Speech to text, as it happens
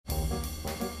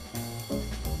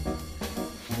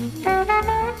Welcome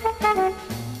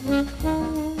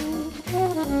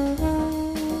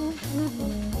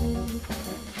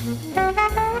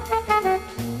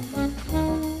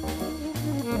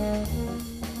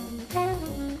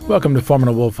to Foreman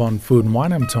and Wolf on Food and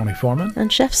Wine. I'm Tony Foreman.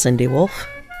 And Chef Cindy Wolf.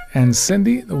 And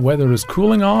Cindy, the weather is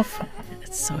cooling off.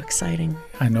 It's so exciting.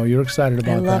 I know you're excited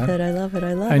about that. I love it.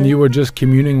 And you were just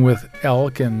communing with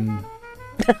elk and...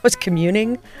 I was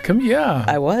communing? Yeah.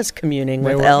 I was communing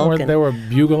with elk. They were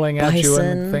bugling at you bison.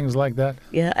 and things like that.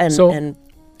 Yeah, and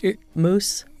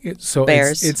moose,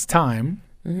 bears. It's time.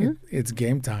 Mm-hmm. It's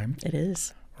game time. It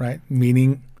is. Right?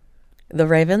 Meaning... The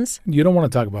Ravens? You don't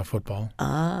want to talk about football.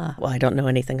 Well, I don't know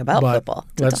anything about football.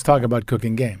 Let's talk about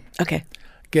cooking game. Okay.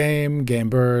 Game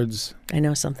birds. I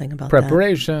know something about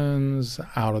preparations,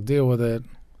 how to deal with it,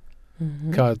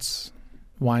 cuts,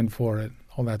 wine for it,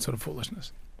 all that sort of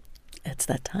foolishness. It's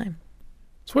that time.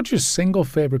 So what's your single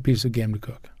favorite piece of game to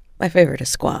cook? My favorite is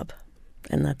squab,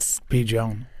 and that's...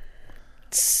 Pigeon.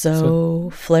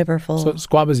 So flavorful. So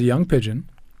squab is a young pigeon.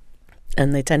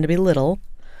 And they tend to be little.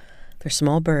 They're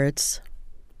small birds.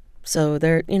 So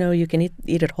they're, you can eat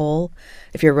it whole.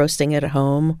 If you're roasting it at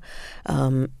home,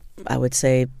 I would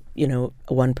say,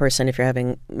 one person, if you're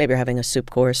having a soup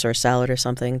course or a salad or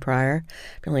something prior,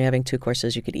 if you're only having 2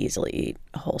 courses, you could easily eat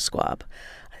a whole squab.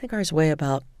 I think ours weigh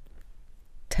about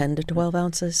 10 to 12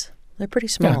 ounces. They're pretty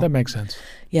small. Yeah, that makes sense.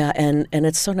 Yeah, and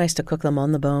it's so nice to cook them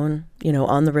on the bone,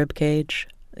 on the rib cage,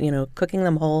 cooking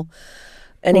them whole.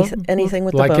 Anything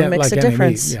with the bone makes a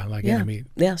difference. Meat. Yeah, any meat.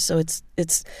 Yeah, so it's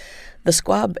the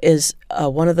squab is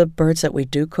one of the birds that we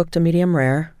do cook to medium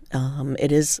rare.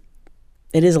 It is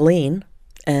lean,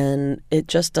 and it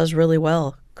just does really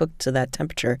well cooked to that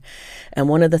temperature. And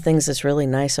one of the things that's really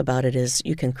nice about it is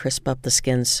you can crisp up the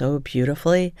skin so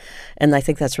beautifully, and I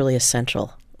think that's really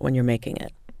essential when you're making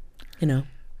it. And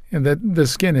the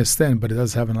skin is thin, but it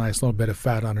does have a nice little bit of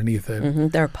fat underneath it. Mm-hmm.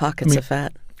 There are pockets of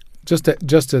fat.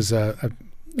 Just as a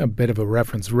bit of a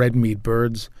reference, red meat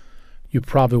birds, you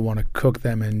probably want to cook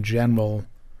them in general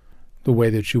the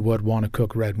way that you would want to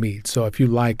cook red meat. So if you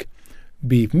like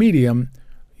beef medium,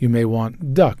 you may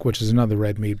want duck, which is another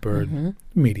red meat bird,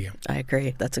 medium. I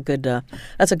agree. That's a good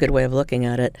way of looking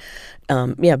at it.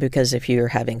 Because if you're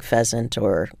having pheasant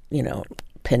or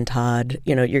pintod,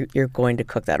 you're going to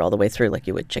cook that all the way through like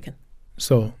you would chicken.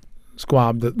 So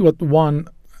squab, the one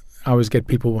I always get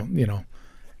people,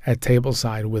 at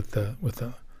tableside with the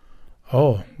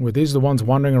were these the ones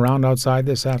wandering around outside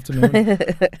this afternoon?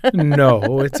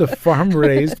 No, it's a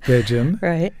farm-raised pigeon.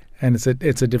 Right. And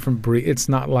it's a different breed. It's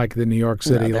not like the New York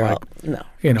City, I don't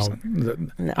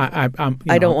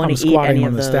want to eat any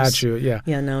of those. The statue. Yeah.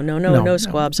 Yeah, no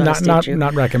squabs on a statue.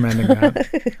 Not recommending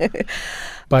that.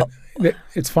 But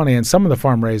it's funny, and some of the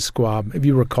farm-raised squab, if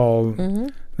you recall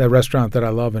that restaurant that I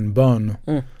love in Beaune,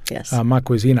 yes, Ma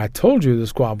Cuisine, I told you the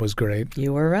squab was great.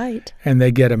 You were right. And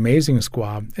they get amazing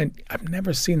squab. And I've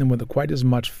never seen them with quite as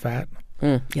much fat.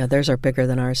 Yeah, theirs are bigger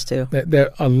than ours, too. They're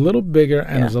a little bigger,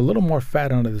 and there's a little more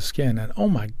fat under the skin. And oh,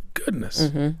 my goodness.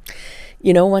 Mm-hmm.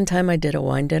 One time I did a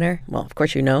wine dinner. Well, of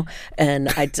course and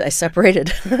I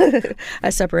separated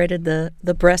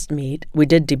the breast meat. We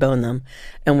did debone them,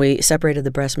 and we separated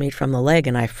the breast meat from the leg,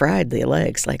 and I fried the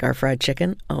legs like our fried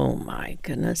chicken. Oh my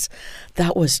goodness,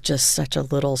 that was just such a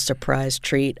little surprise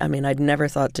treat. I mean, I'd never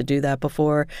thought to do that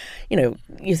before. You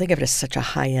think of it as such a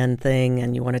high-end thing,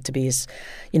 and you want it to be as,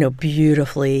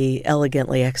 beautifully,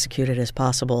 elegantly executed as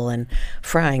possible. And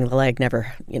frying the leg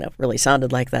never, really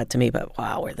sounded like that to me. But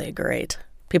wow, were they great!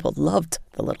 People loved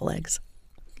the little legs.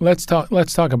 Let's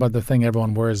talk about the thing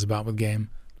everyone worries about with game.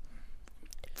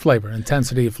 Flavor,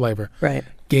 intensity of flavor. Right.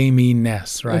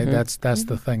 Gaminess, right? That's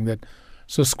the thing that.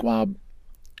 So squab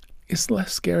is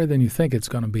less scary than you think it's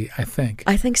going to be, I think.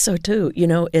 I think so too.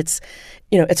 It's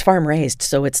farm raised,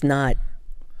 so it's not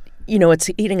it's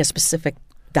eating a specific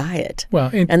diet. Well,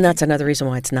 and that's another reason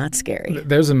why it's not scary.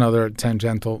 There's another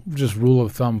tangential just rule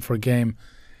of thumb for game.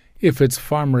 If it's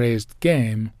farm raised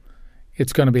game,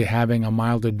 it's going to be having a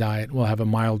milder diet, will have a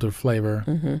milder flavor.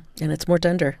 Mm-hmm. And it's more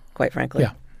tender, quite frankly.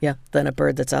 Yeah. Yeah, than a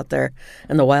bird that's out there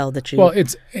in the wild that you... Well,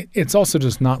 it's also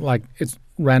just not like it's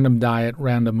random diet,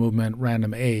 random movement,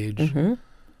 random age.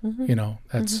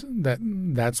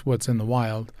 That's what's in the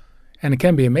wild. And it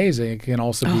can be amazing. It can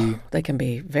also be... They can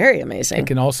be very amazing. It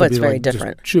can also be very like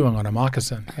different. Just chewing on a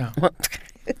moccasin. Yeah.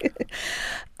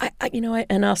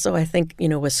 I think,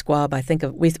 with squab, I think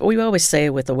of... We always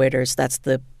say with the waiters, that's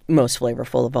the most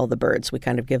flavorful of all the birds. We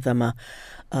kind of give them a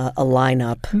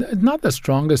lineup. Not the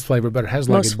strongest flavor, but it has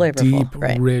most like a deep,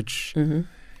 rich...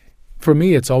 For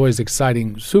me, it's always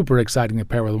exciting, super exciting to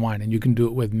pair with wine, and you can do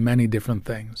it with many different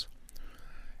things.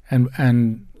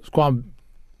 And squab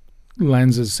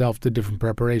lends itself to different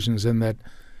preparations in that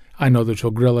I know that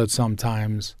you'll grill it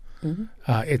sometimes. Mm-hmm.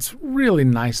 It's really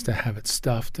nice to have it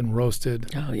stuffed and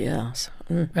roasted. Oh, yes.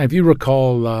 And if you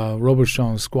recall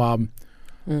Robuchon squab,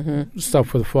 Mm-hmm.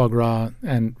 stuffed with foie gras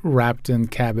and wrapped in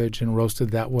cabbage and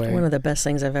roasted that way. One of the best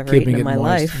things I've ever keeping eaten in it my moist.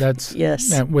 life. That's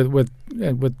yes. And with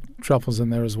truffles in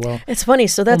there as well. It's funny.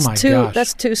 So that's my two. gosh.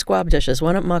 That's two squab dishes.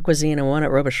 One at Ma Cuisine and one at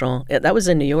Robuchon. That was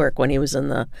in New York when he was in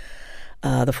the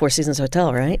Four Seasons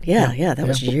Hotel, right? Yeah. That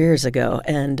was years ago.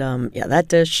 And that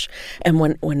dish. And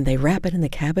when they wrap it in the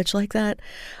cabbage like that,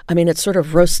 I mean, it sort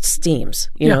of roast steams.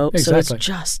 You know, exactly. so it's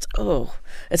just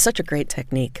it's such a great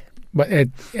technique. But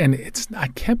it's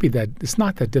not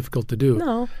that difficult to do.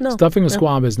 No. Stuffing a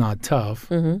squab is not tough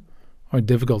or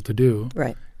difficult to do.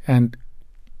 Right. And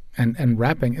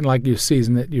wrapping, and like you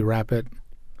season it, you wrap it,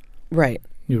 right.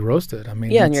 you roast it. I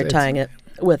mean, and you're tying it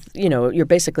with, you're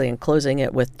basically enclosing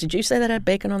it with. Did you say that had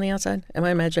bacon on the outside? Am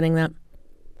I imagining that?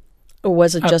 Or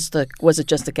was it just the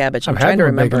cabbage? I'm trying to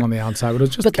remember. Bacon on the outside, but it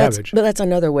was just cabbage. But that's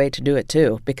another way to do it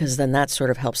too, because then that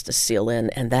sort of helps to seal in,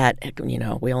 and that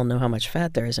we all know how much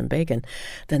fat there is in bacon.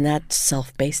 Then that's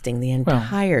self-basting the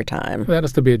entire time. That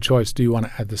has to be a choice. Do you want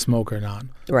to add the smoke or not?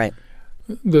 Right.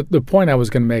 The point I was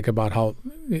going to make about how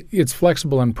it's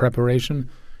flexible in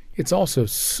preparation, it's also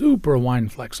super wine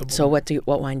flexible. So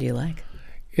what wine do you like?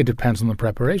 It depends on the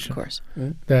preparation. Of course.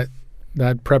 Mm-hmm.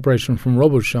 That preparation from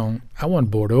Robuchon, I want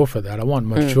Bordeaux for that. I want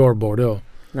mature Bordeaux.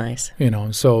 Nice.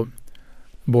 So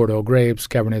Bordeaux grapes,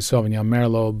 Cabernet Sauvignon,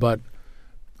 Merlot, but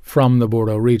from the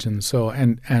Bordeaux region. So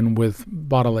and with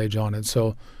bottle age on it.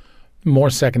 So more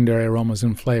secondary aromas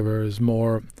and flavors,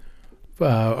 more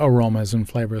aromas and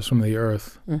flavors from the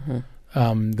earth.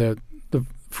 Mm-hmm. The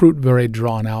fruit very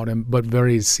drawn out but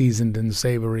very seasoned and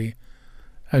savory,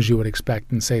 as you would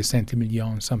expect in, say,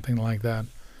 Saint-Emilion, something like that.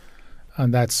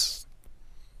 And that's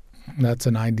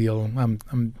an ideal.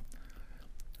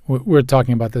 We're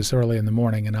talking about this early in the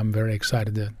morning, and I'm very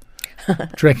excited to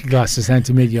drink a glass of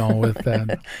Saint-Emilion with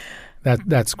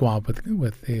that squab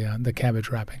with the cabbage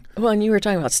wrapping. Well, and you were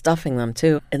talking about stuffing them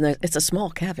too, and it's a small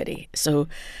cavity, so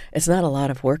it's not a lot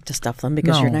of work to stuff them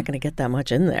because you're not going to get that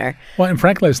much in there. Well, and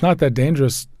frankly, it's not that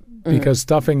dangerous because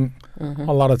stuffing,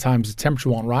 a lot of times the temperature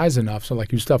won't rise enough. So,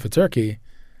 like you stuff a turkey,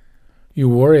 you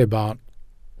worry about.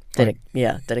 Did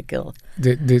it kill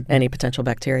any potential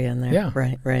bacteria in there? Yeah.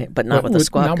 Right. But not with the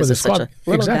squab. Not with the squab. Such a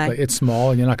little exactly. guy. It's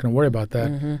small, and you're not going to worry about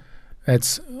that. Mm-hmm.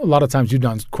 It's a lot of times you've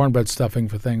done cornbread stuffing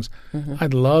for things. Mm-hmm.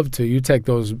 I'd love to. You take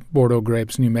those Bordeaux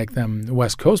grapes and you make them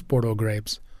West Coast Bordeaux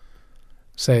grapes,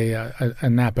 say a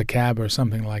Napa Cab or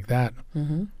something like that,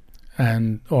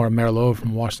 or a Merlot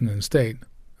from Washington State.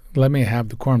 Let me have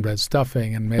the cornbread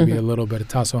stuffing and maybe a little bit of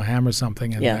tasso ham or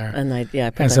something in there.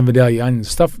 And some Vidalia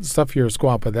onions. Stuff your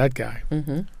squab with that guy.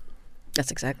 Mm-hmm.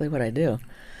 That's exactly what I do.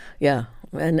 Yeah,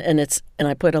 and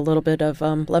I put a little bit of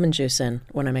lemon juice in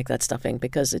when I make that stuffing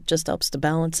because it just helps to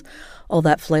balance all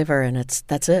that flavor, and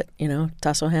that's it.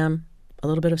 Tasso ham, a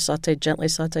little bit of gently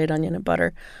sautéed onion and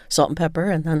butter, salt and pepper,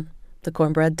 and then the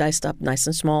cornbread diced up nice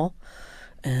and small,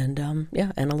 and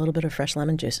and a little bit of fresh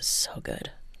lemon juice. It's so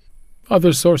good.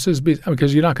 Other sources,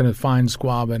 because you're not going to find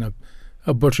squab in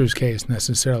a butcher's case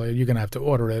necessarily. You're going to have to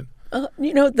order it.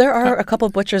 There are a couple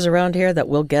of butchers around here that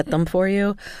will get them for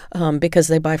you because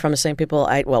they buy from the same people.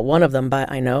 One of them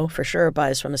I know for sure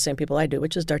buys from the same people I do,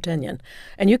 which is D'Artagnan.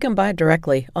 And you can buy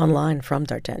directly online from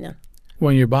D'Artagnan.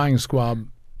 When you're buying squab,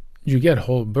 you get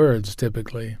whole birds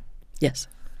typically. Yes.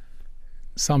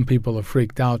 Some people are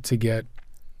freaked out to get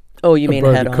you mean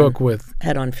bird head to on? cook with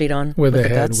head on, feet on? With the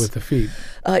head, guts? with the feet.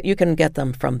 You can get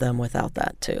them from them without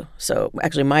that, too. So,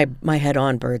 actually, my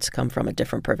head-on birds come from a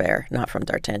different purveyor, not from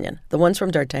D'Artagnan. The ones from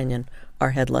D'Artagnan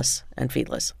are headless and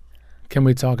feetless. Can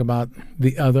we talk about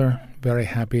the other very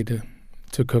happy to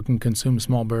cook and consume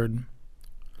small bird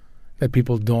that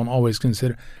people don't always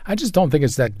consider? I just don't think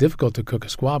it's that difficult to cook a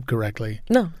squab correctly.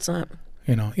 No, it's not.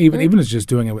 Even it's just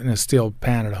doing it in a steel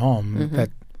pan at home.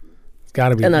 That's got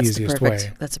to be the easiest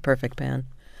way. That's a perfect pan,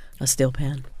 a steel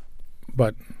pan.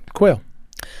 But quail.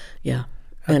 Yeah,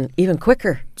 and even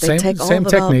quicker. They same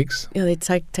techniques. They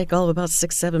take all of about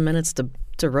 6-7 minutes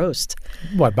to roast.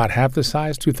 What, about half the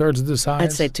size, 2/3 of the size?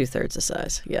 I'd say 2/3 the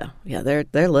size. Yeah.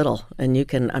 They're little, and you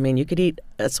could eat.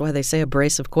 That's why they say a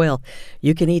brace of quail.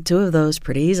 You can eat 2 of those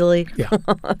pretty easily. Yeah.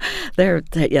 they're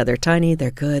tiny. They're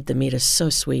good. The meat is so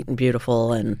sweet and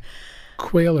beautiful, and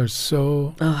quail are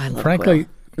so. Oh, I love frankly,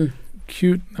 quail.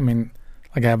 Cute. I mean,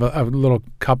 like I have a little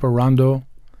cup of rondo.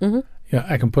 Mm-hmm. Yeah,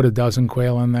 I can put a dozen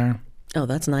quail in there. Oh,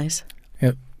 that's nice.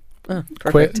 Yeah. Oh,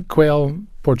 perfect. Quail,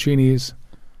 porcinis,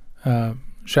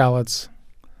 shallots.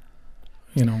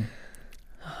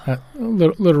 A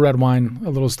little red wine, a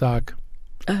little stock.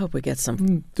 I hope we get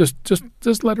some.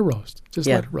 Just let it roast. Just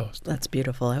Yeah. let it roast. That's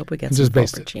beautiful. I hope we get And some just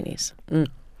baste it. fettuccinis.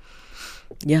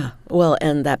 Yeah. Well,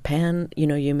 and that pan,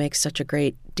 you make such a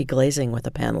great deglazing with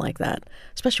a pan like that,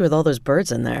 especially with all those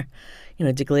birds in there.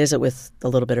 Deglaze it with a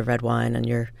little bit of red wine, and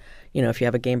if you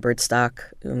have a game bird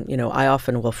stock, I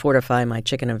often will fortify my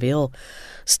chicken and veal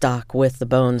stock with the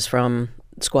bones from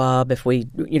squab if we,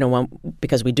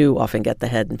 because we do often get the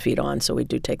head and feet on, so we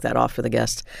do take that off for the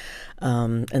guests.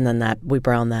 And then we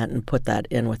brown that and put that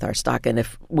in with our stock. And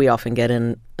if we often get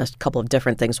in a couple of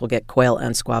different things, we'll get quail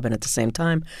and squab in at the same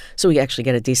time. So we actually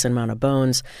get a decent amount of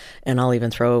bones. And I'll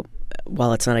even throw,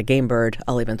 while it's not a game bird,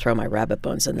 I'll even throw my rabbit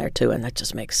bones in there too. And that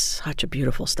just makes such a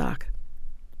beautiful stock.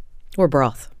 Or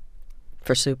broth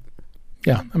for soup.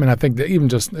 Yeah, I mean, I think that even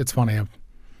just, it's funny,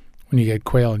 when you get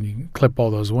quail and you clip all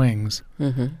those wings,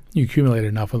 you accumulate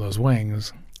enough of those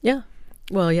wings. Yeah.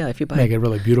 Well, yeah, if you buy... Make it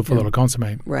really beautiful little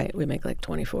consomme. Right. We make like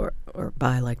 24, or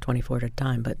buy like 24 at a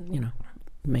time, but, you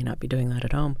may not be doing that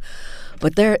at home.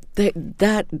 But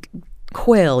that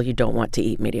quail you don't want to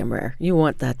eat medium rare. You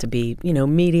want that to be,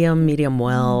 medium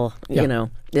well. Yeah.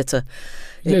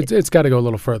 It's got to go a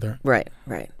little further. Right.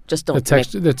 Just don't...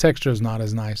 The texture is not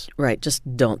as nice. Right. Just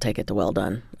don't take it to well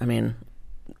done. I mean...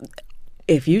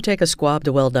 If you take a squab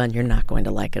to well done, you're not going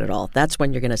to like it at all. That's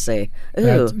when you're going to say,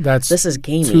 "Ooh, this is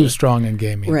gamey." Too strong and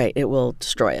gamey. Right. It will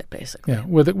destroy it, basically. Yeah.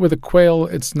 With a quail,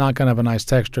 it's not going to have a nice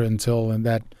texture until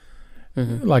that.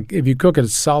 Like if you cook it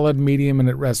solid medium and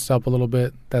it rests up a little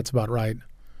bit, that's about right.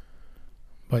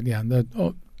 But yeah,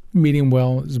 the medium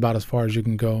well is about as far as you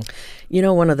can go.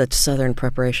 One of the southern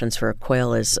preparations for a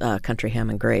quail is country ham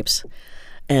and grapes.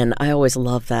 And I always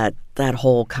love that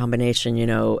whole combination,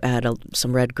 add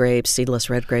some red grapes, seedless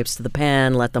red grapes to the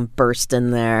pan, let them burst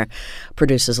in there,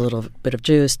 produces a little bit of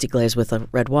juice, deglaze with a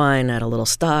red wine, add a little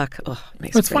stock. Oh, it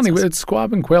makes It's funny, it's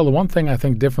squab and quail. The one thing I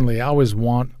think differently, I always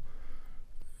want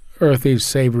earthy,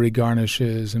 savory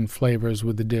garnishes and flavors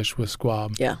with the dish with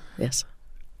squab. Yeah, yes.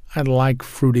 I like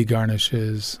fruity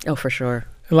garnishes. Oh, for sure.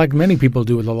 Like many people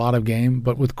do with a lot of game,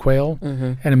 but with quail,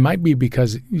 and it might be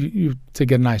because you to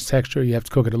get a nice texture, you have to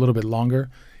cook it a little bit longer.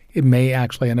 It may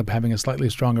actually end up having a slightly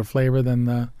stronger flavor than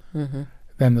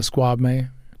the squab may,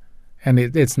 and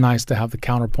it's nice to have the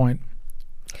counterpoint.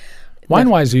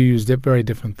 Wine-wise, you use very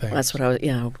different things. That's what I was.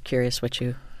 I'm curious what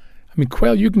you. I mean,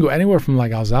 quail, you can go anywhere from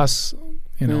like Alsace,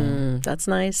 that's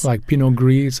nice. like Pinot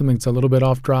Gris, something that's a little bit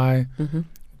off dry,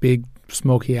 big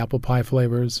smoky apple pie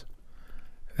flavors.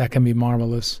 That can be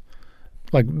marvelous.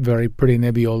 Like very pretty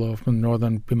Nebbiolo from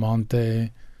northern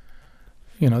Piemonte.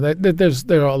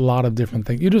 There are a lot of different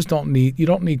things. You just don't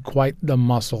need quite the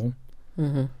muscle.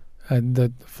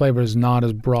 The flavor is not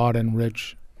as broad and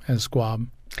rich as squab.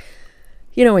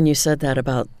 When you said that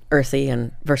about earthy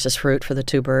and versus fruit for the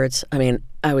two birds, I mean,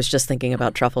 I was just thinking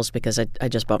about truffles because I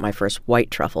just bought my first white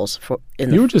truffles.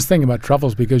 You were just thinking about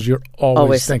truffles because you're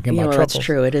always thinking about truffles. That's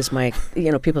true. It is my,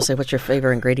 people say, what's your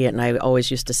favorite ingredient? And I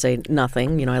always used to say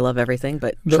nothing. I love everything,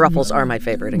 but truffles are my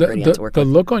favorite ingredient to work with.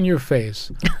 The look on your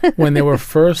face when they were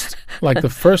first, like the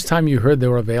first time you heard they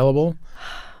were available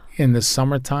in the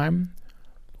summertime,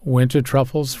 winter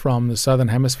truffles from the southern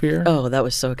hemisphere. Oh, that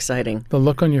was so exciting. The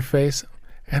look on your face.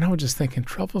 And I was just thinking,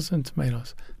 truffles and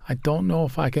tomatoes. I don't know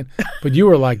if I can. But you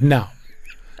were like, no.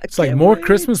 It's like more wait.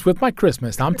 Christmas with my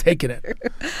Christmas. I'm taking it.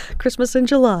 Christmas in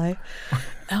July.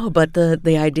 Oh, but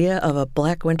the idea of a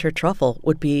black winter truffle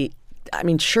would be, I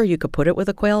mean, sure, you could put it with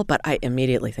a quail, but I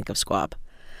immediately think of squab.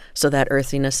 So that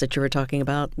earthiness that you were talking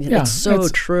about, it's so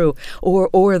true.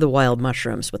 Or the wild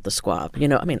mushrooms with the squab.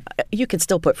 I mean, you can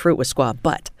still put fruit with squab,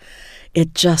 but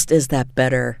it just is that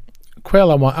better.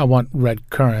 Quail, I want red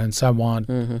currants. I want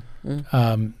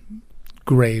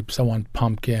grapes. I want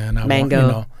pumpkin.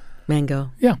 Mango. Mango.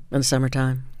 Yeah. In the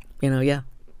summertime.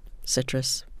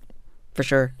 Citrus. For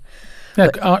sure.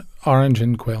 Yeah, orange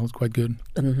and quail is quite good.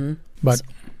 But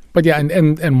yeah,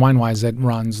 and wine-wise, that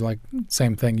runs like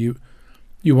same thing.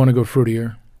 You want to go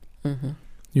fruitier.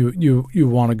 You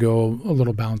want to go a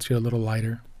little bouncier, a little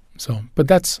lighter. So,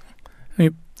 but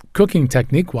cooking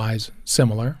technique-wise,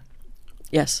 similar.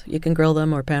 Yes, you can grill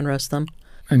them or pan roast them.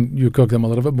 And you cook them a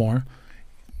little bit more.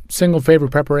 Single favorite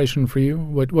preparation for you?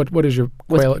 What is your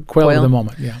quail at the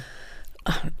moment? Yeah.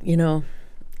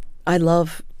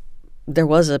 There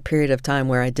was a period of time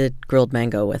where I did grilled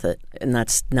mango with it, and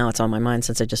now it's on my mind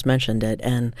since I just mentioned it.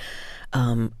 And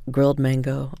grilled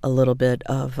mango, a little bit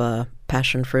of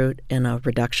passion fruit in a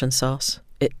reduction sauce.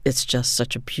 It's just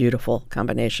such a beautiful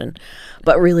combination.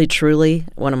 But really, truly,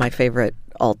 one of my favorite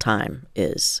all time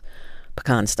is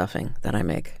pecan stuffing that I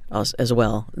make as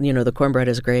well. The cornbread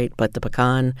is great, but the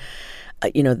pecan,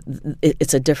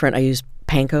 it's a different. I use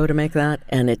panko to make that,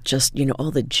 and it just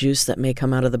all the juice that may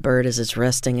come out of the bird as it's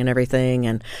resting and everything,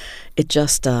 and it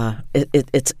just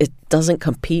it doesn't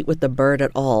compete with the bird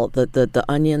at all. The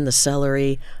onion, the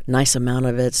celery, nice amount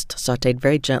of it's sautéed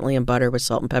very gently in butter with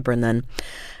salt and pepper, and then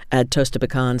add toasted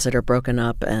pecans that are broken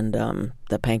up and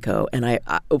the panko. And I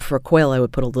for quail, I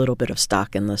would put a little bit of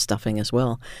stock in the stuffing as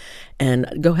well. And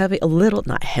go heavy, a little,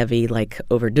 not heavy, like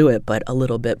overdo it, but a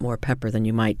little bit more pepper than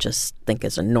you might just think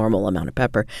is a normal amount of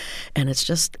pepper. And it's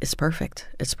perfect.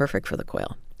 It's perfect for the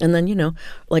quail. And then,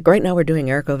 like right now we're doing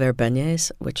haricot vert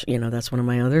beignets, which, that's one of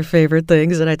my other favorite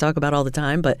things that I talk about all the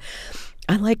time. But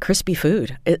I like crispy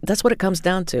food. That's what it comes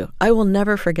down to. I will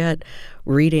never forget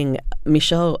reading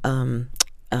Michel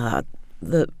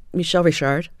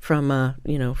Richard from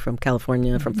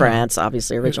California, from France,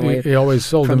 obviously originally. He always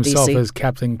sold from himself DC. as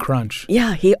Captain Crunch.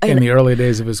 Yeah, in the early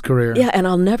days of his career. Yeah, and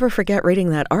I'll never forget reading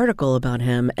that article about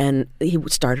him. And he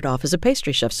started off as a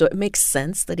pastry chef, so it makes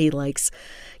sense that he likes,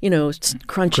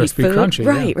 crunchy Crispy, food. crunchy,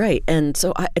 right, yeah. right. And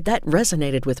so that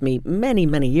resonated with me many,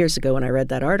 many years ago when I read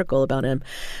that article about him,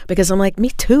 because I'm like, me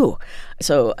too.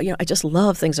 So I just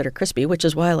love things that are crispy, which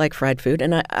is why I like fried food.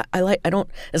 And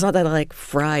it's not that I like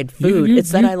fried food.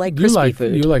 It's that I like crispy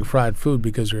food. You like fried food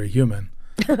because you're a human.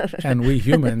 And we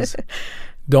humans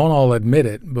don't all admit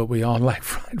it, but we all like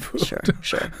fried food.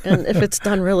 Sure. And if it's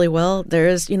done really well, there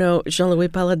is, Jean-Louis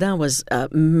Palladin was a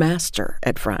master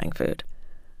at frying food.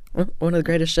 One of the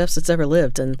greatest chefs that's ever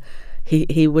lived. And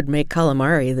he would make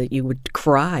calamari that you would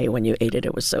cry when you ate it.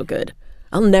 It was so good.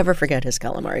 I'll never forget his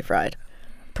calamari fried.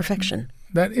 Perfection.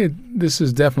 This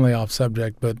is definitely off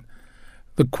subject, but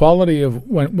the quality of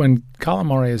when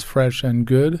calamari is fresh and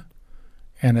good,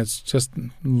 and it's just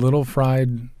little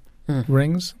fried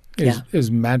rings, is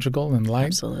magical and light.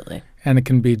 Absolutely. And it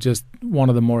can be just one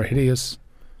of the more hideous.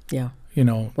 Yeah.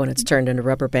 When it's turned into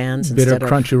rubber bands bitter, instead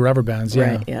crunchy rubber bands.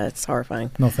 Yeah. Right. Yeah, it's horrifying.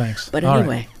 No thanks. But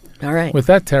anyway, all right. With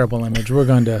that terrible image, we're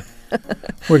going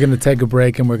to take a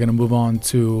break, and we're going to move on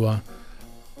to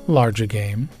larger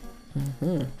game,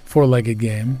 four-legged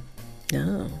game. Oh,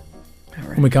 all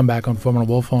right. When we come back on Foreman and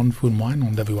Wolf on Food and Wine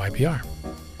on WIPR.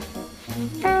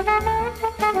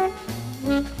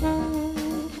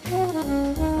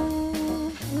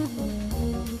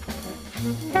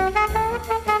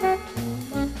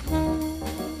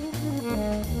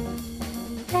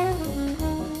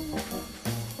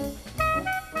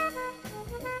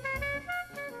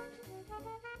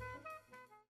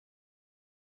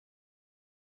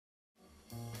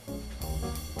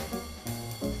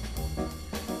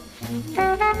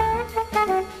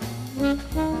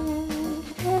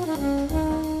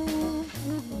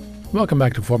 Welcome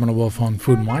back to Foreman and Wolf on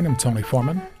Food and Wine. I'm Tony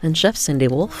Foreman. And Chef Cindy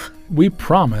Wolf. We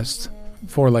promised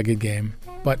four-legged game,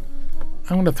 but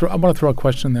I want to throw a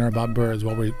question there about birds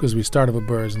because we started with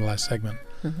birds in the last segment.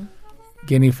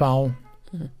 Guinea fowl,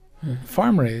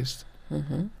 farm-raised,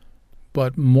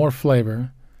 but more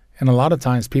flavor. And a lot of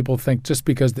times people think just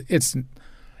because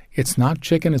it's not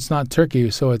chicken, it's not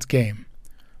turkey, so it's game.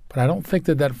 But I don't think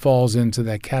that falls into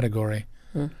that category.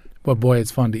 But boy,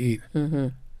 it's fun to eat.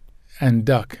 And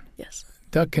duck. Yes.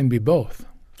 Duck can be both.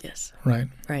 Yes. Right?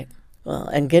 Right. Well,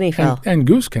 and guinea fowl. And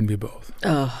goose can be both.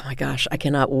 Oh, my gosh. I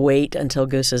cannot wait until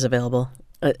goose is available.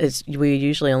 We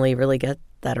usually only really get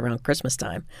that around Christmas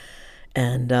time.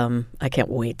 And I can't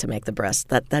wait to make the breast.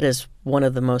 That is one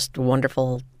of the most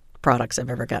wonderful products I've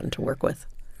ever gotten to work with.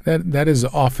 That is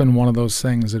often one of those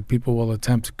things that people will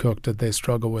attempt to cook that they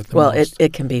struggle with the most.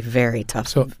 It can be very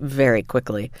tough very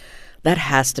quickly. That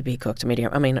has to be cooked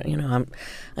medium. I mean,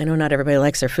 I know not everybody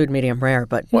likes their food medium rare,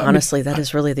 but honestly, that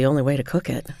is really the only way to cook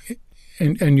it.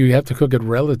 And you have to cook it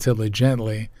relatively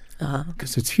gently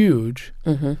because it's huge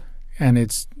and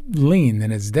it's lean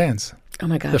and it's dense. Oh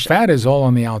my gosh! The fat is all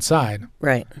on the outside,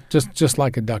 right? Just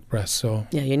like a duck breast. So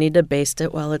yeah, you need to baste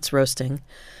it while it's roasting.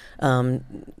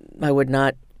 I would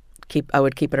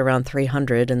keep it around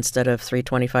 300 instead of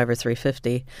 325 or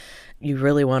 350. You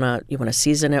really want to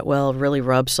season it well, really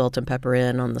rub salt and pepper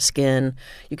in on the skin.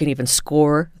 You can even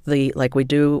score like we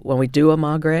do when we do a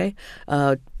magre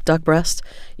duck breast.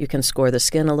 You can score the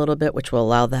skin a little bit, which will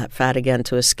allow that fat again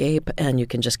to escape, and you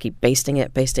can just keep basting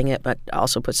it, but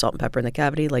also put salt and pepper in the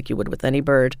cavity like you would with any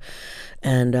bird.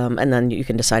 And then you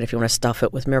can decide if you want to stuff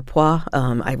it with mirepoix.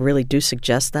 I really do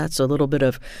suggest that. So a little bit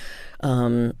of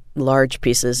large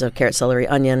pieces of carrot, celery,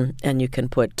 onion, and you can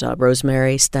put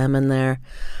rosemary stem in there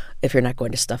if you're not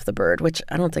going to stuff the bird, which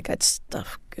I don't think I'd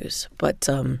stuff goose. But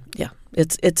yeah,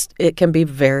 it can be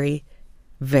very,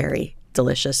 very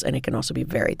delicious, and it can also be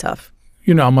very tough.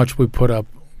 You know how much we put up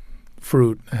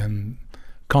fruit and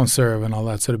conserve and all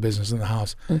that sort of business in the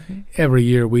house. Every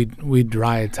year we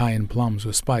dry Italian plums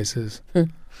with spices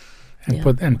and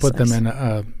put them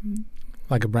in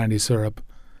like a brandy syrup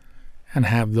and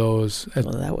have those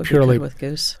That would purely be good with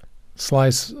goose.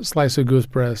 slice of goose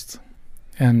breast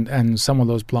and some of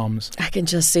those plums. I can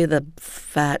just see the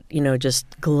fat, just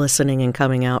glistening and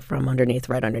coming out from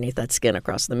right underneath that skin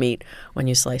across the meat when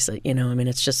you slice it.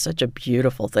 It's just such a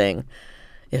beautiful thing,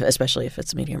 especially if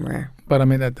it's medium rare. But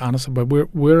honestly, but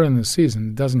we're in the season.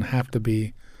 It doesn't have to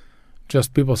be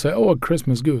just people say, "Oh, a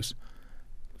Christmas goose."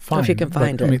 Fine. If you can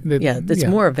find it. It's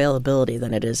more availability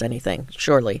than it is anything.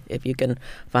 Surely, if you can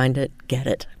find it, get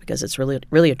it, because it's really,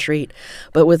 really a treat.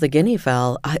 But with the guinea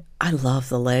fowl, I love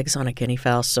the legs on a guinea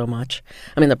fowl so much.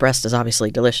 The breast is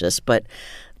obviously delicious, but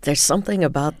there's something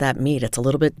about that meat. It's a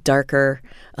little bit darker.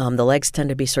 The legs tend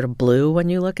to be sort of blue when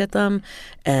you look at them.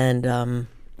 And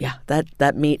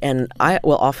that meat, and I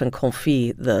will often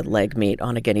confit the leg meat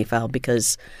on a guinea fowl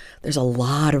because there's a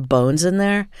lot of bones in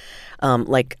there.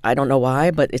 I don't know why,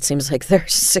 but it seems like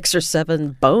there's 6 or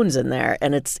 7 bones in there,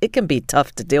 and it can be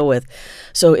tough to deal with.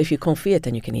 So if you confit it,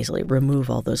 then you can easily remove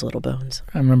all those little bones.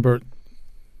 I remember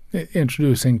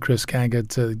introducing Chris Caggett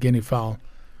to guinea fowl,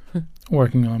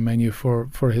 working on a menu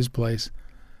for his place,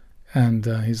 and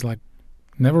he's like,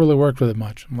 never really worked with it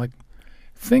much. I'm like,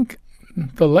 think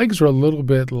the legs are a little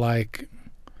bit like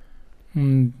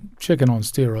chicken on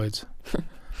steroids.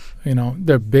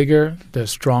 They're bigger, they're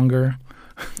stronger.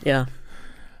 Yeah.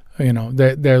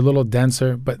 They're a little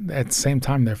denser, but at the same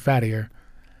time they're fattier,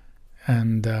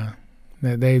 and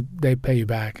they pay you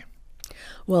back.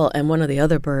 Well, and one of the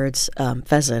other birds,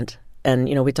 pheasant, and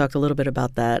we talked a little bit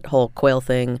about that whole quail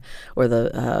thing, or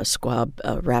the squab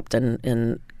wrapped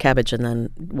in cabbage, and then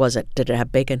did it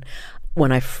have bacon?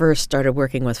 When I first started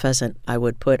working with pheasant, I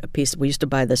would put we used to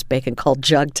buy this bacon called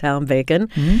Jugtown bacon,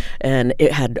 and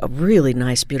it had a really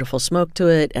nice, beautiful smoke to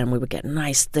it, and we would get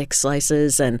nice, thick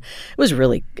slices, and it was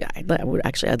really,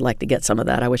 I'd like to get some of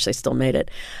that. I wish they still made it.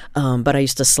 But I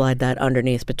used to slide that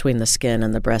underneath between the skin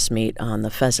and the breast meat on the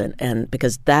pheasant, and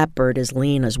because that bird is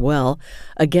lean as well.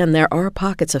 Again, there are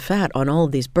pockets of fat on all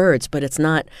of these birds, but it's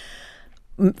not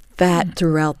fat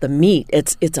throughout the meat.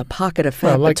 It's a pocket of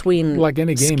fat between like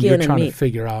any game skin you're and trying meat. to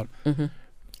figure out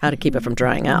How to keep it from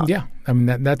drying out. Yeah,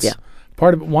 that's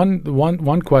part of it.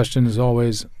 One question is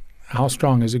always, how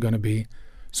strong is it going to be,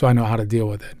 so I know how to deal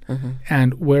with it,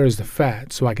 and where is the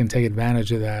fat, so I can take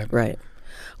advantage of that. Right.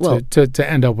 Well, to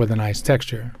end up with a nice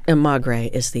texture. And magre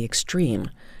is the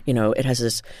extreme. It has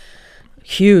this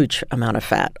huge amount of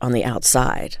fat on the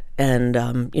outside, and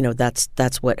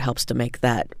that's what helps to make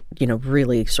that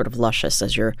really sort of luscious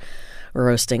as you're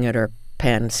roasting it or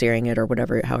pan searing it or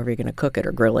however you're going to cook it,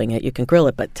 or grilling it. You can grill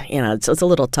it, but it's a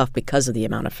little tough because of the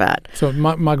amount of fat. So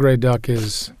magre duck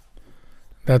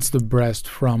that's the breast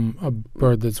from a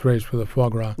bird that's raised with a foie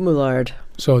gras. Moulard.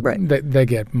 So right. they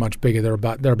get much bigger. They're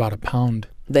about a pound.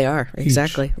 They are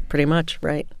exactly each. Pretty much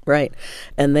right,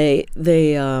 and they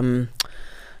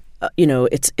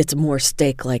it's more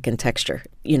steak-like in texture,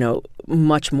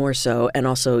 much more so. And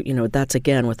also, that's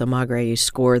again with the magre, you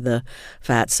score the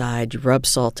fat side, you rub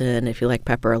salt in, if you like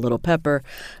pepper, a little pepper,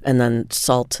 and then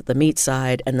salt the meat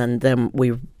side, and then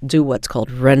we do what's called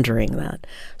rendering that.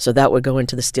 So that would go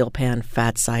into the steel pan,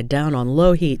 fat side down on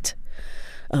low heat.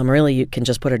 Really, you can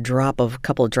just put a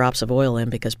couple of drops of oil in,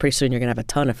 because pretty soon you're going to have a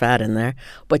ton of fat in there.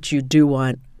 But you do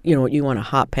want you want a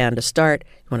hot pan to start.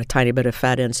 You want a tiny bit of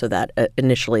fat in so that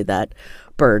initially that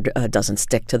bird doesn't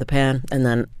stick to the pan. And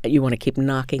then you want to keep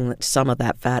knocking some of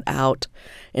that fat out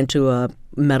into a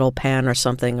metal pan or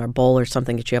something, or bowl or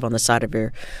something that you have on the side of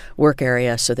your work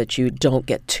area, so that you don't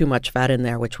get too much fat in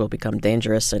there, which will become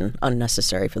dangerous and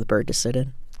unnecessary for the bird to sit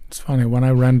in. It's funny, when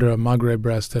I render a magre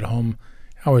breast at home,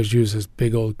 I always use this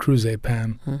big old Creuset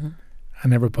pan. I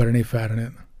never put any fat in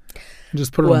it.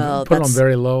 Just put it on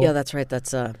very low. Yeah, that's right.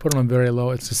 Put it on very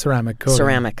low. It's a ceramic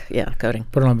coating. Coating.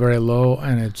 Put it on very low,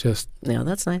 and it just... Yeah,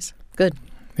 that's nice. Good.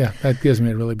 Yeah, that gives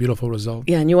me a really beautiful result.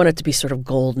 Yeah, and you want it to be sort of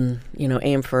golden.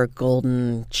 Aim for a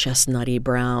golden, chestnutty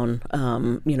brown.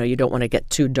 You don't want to get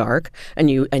too dark,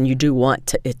 and you do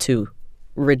want it to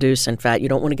reduce in fat. You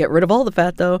don't want to get rid of all the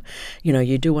fat, though.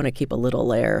 You do want to keep a little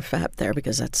layer of fat there,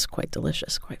 because that's quite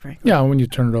delicious, quite frankly. Yeah, when you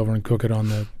turn it over and cook it on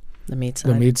the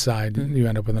meat side, you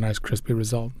end up with a nice crispy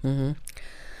result. And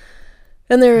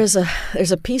there's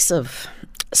a piece of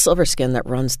silver skin that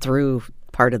runs through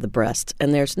part of the breast,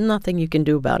 and there's nothing you can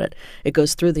do about it. It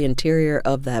goes through the interior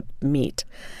of that meat,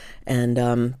 and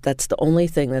that's the only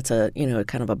thing that's a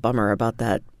kind of a bummer about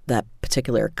that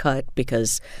particular cut,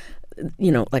 because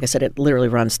like I said, it literally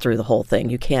runs through the whole thing.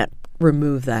 You can't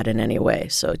remove that in any way.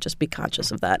 So just be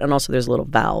conscious of that. And also there's a little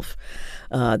valve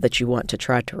that you want to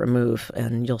try to remove,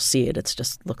 and you'll see it. It's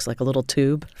just looks like a little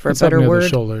tube, for It's a better up near word. the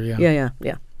shoulder, yeah.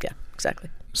 Yeah, exactly.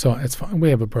 So it's fine. We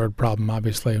have a bird problem,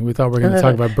 obviously. We thought we were going to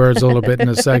talk about birds a little bit in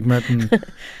this segment,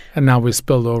 and now we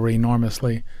spilled over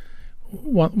enormously.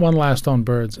 One last on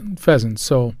birds. Pheasants.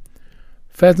 So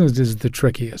pheasants is the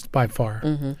trickiest by far.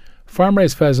 Mm-hmm.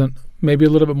 Farm-raised pheasant, maybe a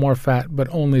little bit more fat, but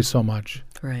only so much.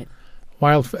 Right.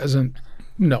 Wild pheasant,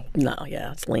 no. No,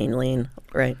 yeah, it's lean.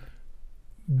 Right.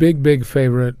 Big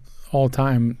favorite all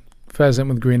time, pheasant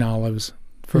with green olives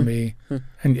for me.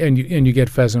 And you get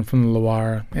pheasant from the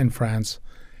Loire in France.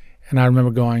 And I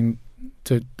remember going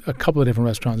to a couple of different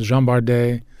restaurants, Jean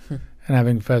Bardet, and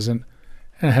having pheasant.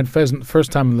 And I had pheasant the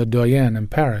first time in Le Doyen in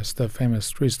Paris, the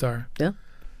famous three-star. Yeah.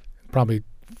 Probably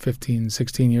 15,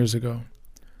 16 years ago.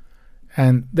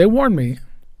 And they warned me.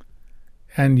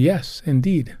 And yes,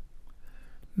 indeed,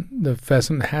 the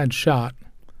pheasant had shot.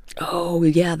 Oh,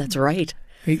 yeah, that's right.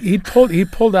 He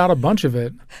pulled out a bunch of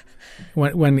it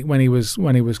when he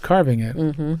was carving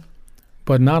it,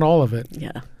 but not all of it.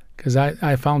 Yeah. Because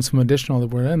I found some additional that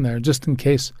were in there just in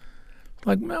case.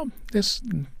 Like, well, this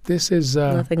is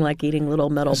Nothing like eating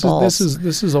little metal balls.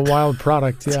 This is a wild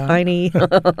product. Yeah. Tiny.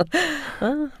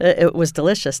 Well, it was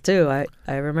delicious too.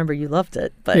 I remember you loved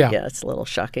it, but yeah, it's a little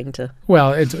shocking to.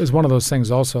 Well, it's one of those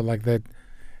things also like that,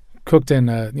 cooked in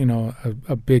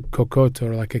a big cocotte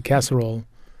or like a casserole,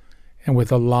 and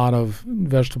with a lot of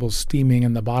vegetables steaming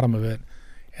in the bottom of it,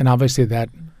 and obviously that.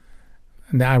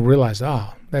 And I realized,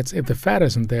 that's if the fat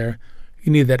isn't there,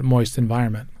 you need that moist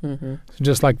environment. Mm-hmm. So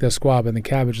just like the squab and the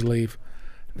cabbage leaf,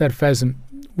 that pheasant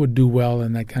would do well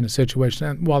in that kind of situation.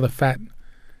 And while the fat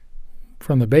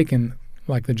from the bacon,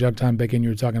 like the jug time bacon you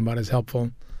were talking about, is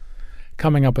helpful,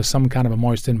 coming up with some kind of a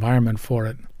moist environment for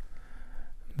it,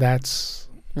 that's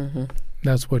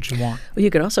what you want. Well,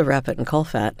 you could also wrap it in caul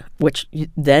fat, which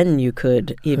then you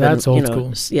could even. That's old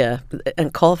school. Yeah,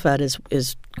 and caul fat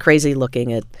is crazy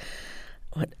looking at.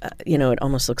 It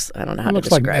almost looks, I don't know how to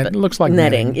describe it. It looks like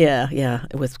netting. Yeah,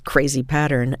 with crazy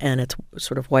pattern, and it's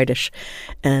sort of whitish.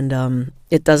 And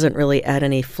it doesn't really add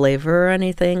any flavor or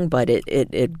anything, but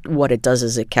it what it does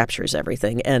is it captures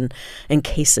everything and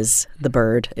encases the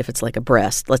bird. If it's like a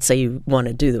breast, let's say you want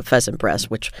to do the pheasant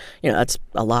breast, which, that's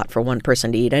a lot for one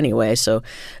person to eat anyway, so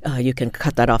you can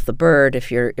cut that off the bird.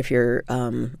 If you're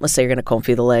let's say you're going to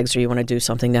confit the legs, or you want to do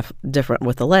something different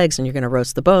with the legs, and you're going to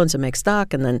roast the bones and make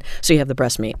stock, and then so you have the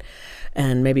breast meat,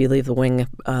 and maybe you leave the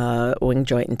wing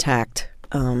joint intact.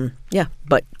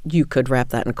 But you could wrap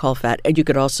that in caul fat, and you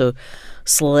could also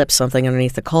slip something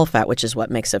underneath the caul fat, which is what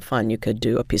makes it fun. You could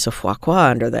do a piece of foie gras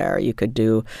under there. You could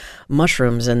do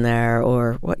mushrooms in there,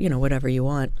 or whatever you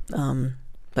want.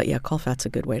 But yeah, caul fat's a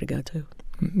good way to go too.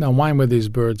 Now, wine with these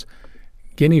birds,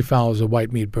 guinea fowl is a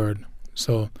white meat bird,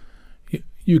 so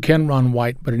you can run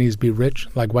white, but it needs to be rich.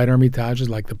 Like white Hermitage is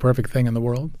like the perfect thing in the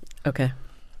world. Okay.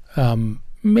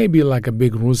 Maybe like a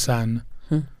big Roussanne.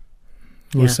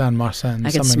 Roussanne, Marsanne.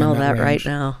 I can smell that right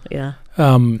now. Yeah.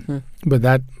 But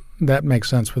that makes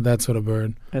sense with that sort of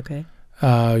bird. Okay.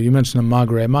 You mentioned a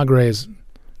magret. Magret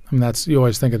is, you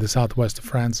always think of the southwest of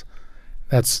France.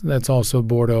 That's also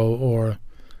Bordeaux or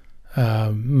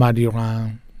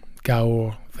Madiran,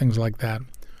 Cahors, things like that.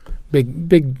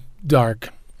 Big, dark,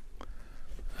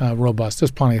 robust.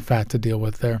 There's plenty of fat to deal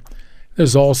with there.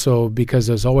 There's also, because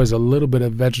there's always a little bit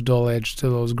of vegetal edge to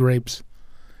those grapes,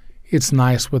 it's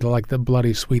nice with like the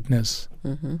bloody sweetness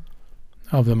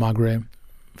of the magret.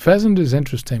 Pheasant is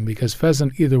interesting because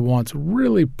pheasant either wants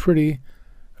really pretty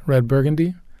red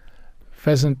Burgundy.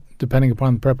 Pheasant, depending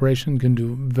upon the preparation, can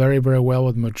do very, very well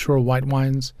with mature white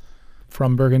wines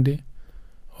from Burgundy,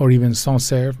 or even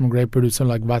Sancerre from a great producer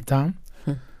like Batin.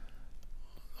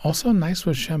 Also nice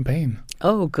with champagne.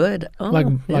 Oh, good. Oh, like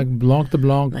Blanc de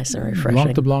Blanc. Nice and refreshing.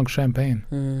 Blanc de Blanc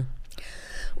champagne.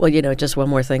 Well, just one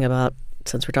more thing about,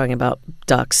 since we're talking about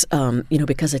ducks,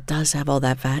 because it does have all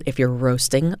that fat. If you're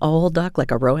roasting a whole duck, like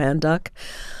a Rohan duck,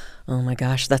 oh my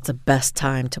gosh, that's the best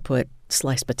time to put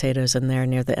sliced potatoes in there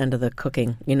near the end of the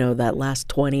cooking, that last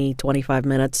 20, 25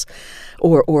 minutes,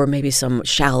 or maybe some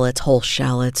shallots, whole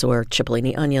shallots, or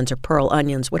cipollini onions or pearl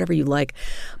onions, whatever you like.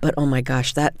 But oh my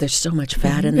gosh, there's so much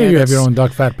fat in there. You have your own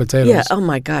duck fat potatoes. Yeah, oh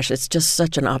my gosh, it's just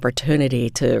such an opportunity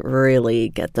to really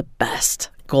get the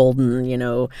best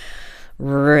golden,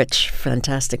 rich,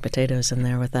 fantastic potatoes in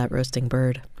there with that roasting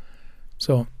bird.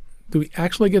 So, do we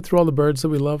actually get through all the birds that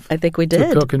we love? I think we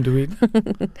did. To cook and to eat?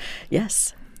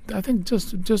 Yes. I think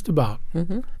just about.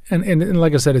 And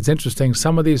like I said, it's interesting.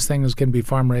 Some of these things can be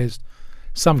farm-raised.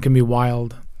 Some can be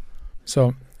wild.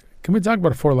 So, can we talk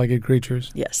about four-legged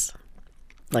creatures? Yes.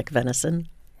 Like venison?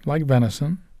 like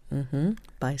venison. Mm-hmm.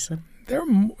 Bison.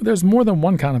 There's more than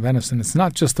one kind of venison. It's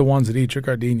not just the ones that eat your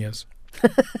gardenias.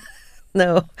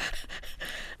 No.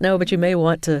 No, but you may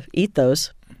want to eat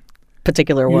those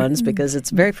particular ones because it's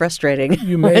very frustrating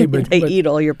You may, when they eat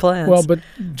all your plants. Well, but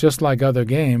just like other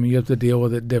game, you have to deal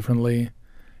with it differently.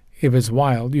 If it's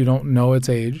wild, you don't know its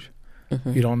age.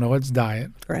 Mm-hmm. You don't know its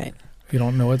diet. Right. You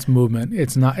don't know its movement.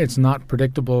 It's not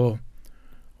predictable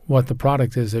what the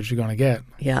product is that you're going to get.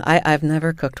 Yeah, I've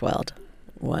never cooked wild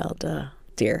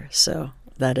deer, so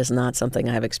that is not something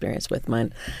I've experienced with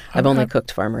mine. I've only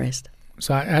cooked farm raised.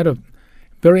 So I had a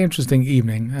very interesting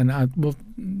evening, and we'll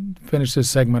finish this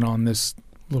segment on this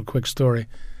little quick story.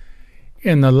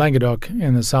 In the Languedoc,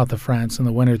 in the south of France, in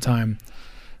the wintertime,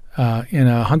 in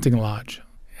a hunting lodge.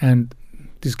 And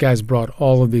these guys brought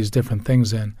all of these different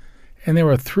things in. And there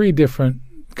were 3 different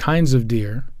kinds of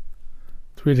deer,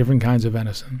 3 different kinds of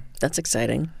venison. That's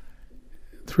exciting.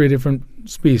 3 different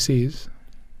species,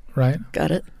 right?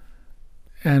 Got it.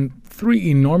 And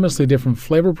 3 enormously different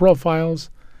flavor profiles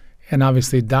and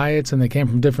obviously diets, and they came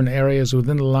from different areas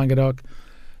within the Languedoc,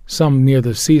 some near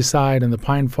the seaside and the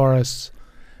pine forests,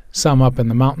 some up in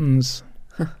the mountains.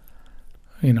 Huh.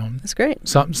 You know, that's great.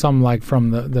 Some like from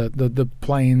the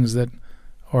plains that,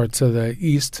 or to the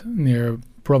east near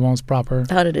Provence proper.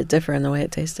 How did it differ in the way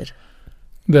it tasted?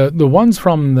 The ones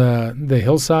from the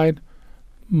hillside,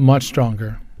 much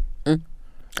stronger.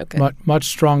 Okay. Much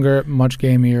stronger, much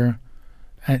gamier,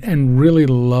 and really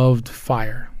loved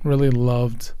fire. Really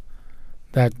loved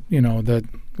that, that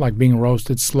like being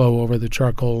roasted slow over the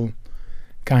charcoal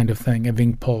kind of thing and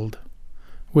being pulled,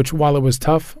 which while it was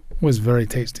tough, was very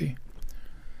tasty.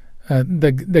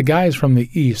 The guys from the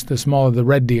east, the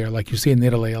red deer, like you see in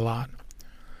Italy a lot,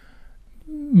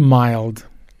 mild,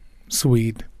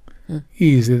 sweet,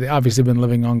 easy. They've obviously been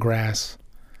living on grass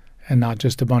and not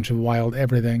just a bunch of wild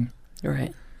everything.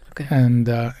 Right. Okay. And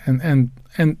a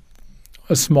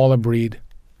smaller breed,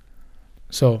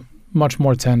 so much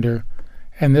more tender.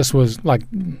 And this was like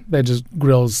they just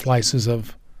grilled slices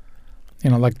of,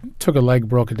 like took a leg,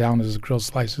 broke it down as grilled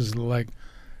slices of the leg.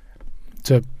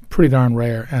 To pretty darn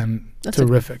rare and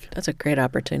terrific. That's a great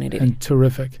opportunity. And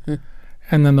terrific.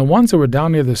 And then the ones that were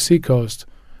down near the seacoast,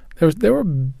 they were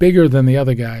bigger than the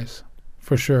other guys,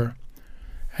 for sure.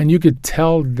 And you could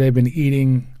tell they've been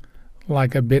eating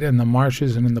like a bit in the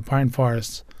marshes and in the pine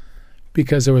forests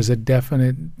because there was a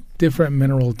definite different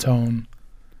mineral tone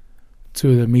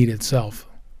to the meat itself.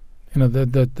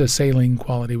 The saline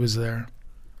quality was there.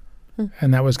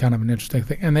 And that was kind of an interesting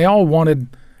thing. And they all wanted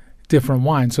different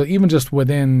wines. So even just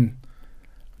within,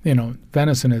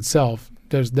 venison itself,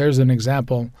 there's an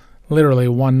example, literally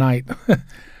one night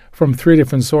from 3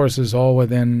 different sources, all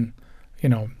within,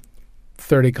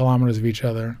 30 kilometers of each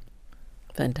other.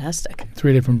 Fantastic.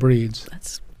 3 different breeds.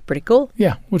 That's pretty cool.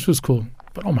 Yeah, which was cool.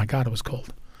 But oh my God, it was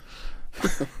cold.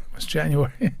 It was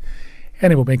January.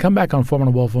 Anyway, when we come back on Foreman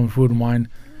and Wolf on Food and Wine,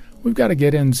 we've got to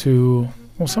get into,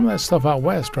 some of that stuff out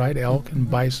west, right? Elk and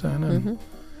bison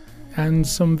and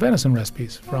some venison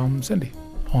recipes from Cindy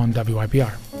on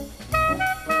WIPR.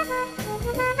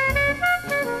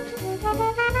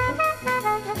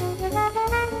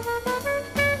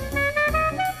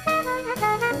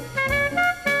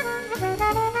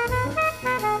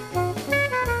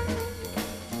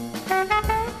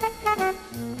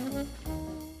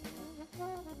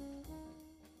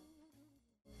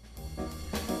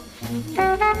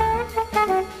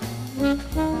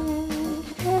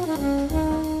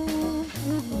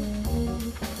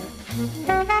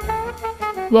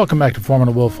 Welcome back to Foreman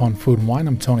and Wolf on Food and Wine.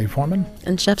 I'm Tony Foreman.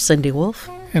 And Chef Cindy Wolf.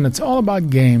 And it's all about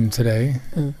game today.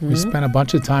 We spent a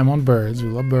bunch of time on birds. We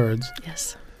love birds.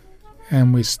 Yes.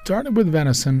 And we started with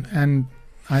venison, and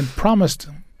I promised,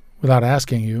 without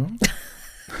asking you...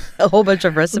 a whole bunch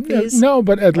of recipes? No,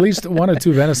 but at least 1 or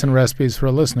 2 venison recipes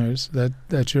for listeners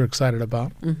that you're excited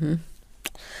about.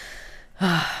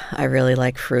 I really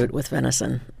like fruit with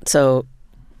venison. So,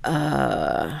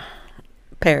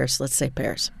 pears. Let's say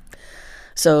pears.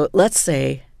 So let's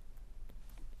say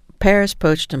pears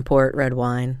poached in port red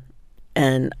wine,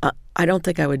 and I don't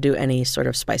think I would do any sort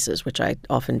of spices, which I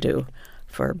often do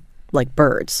for like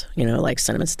birds, like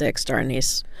cinnamon stick, star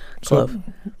anise, clove.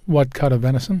 So what cut of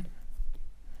venison?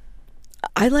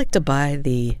 I like to buy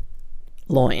the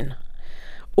loin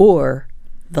or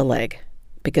the leg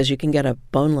because you can get a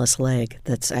boneless leg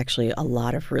that's actually a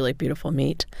lot of really beautiful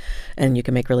meat, and you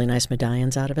can make really nice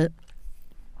medallions out of it.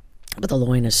 But the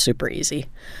loin is super easy.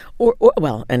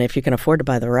 And if you can afford to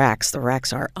buy the racks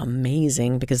are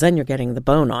amazing because then you're getting the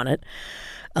bone on it.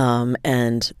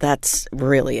 And that's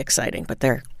really exciting. But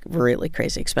they're really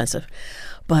crazy expensive.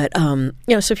 But, so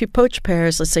if you poach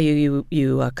pears, let's say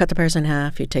you cut the pears in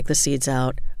half, you take the seeds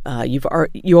out.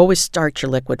 You always start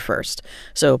your liquid first.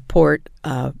 So port,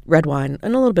 red wine,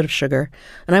 and a little bit of sugar.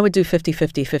 And I would do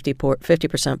 50-50,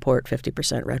 50% port,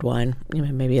 50% red wine,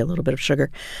 maybe a little bit of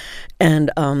sugar.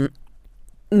 And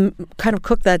kind of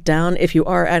cook that down. If you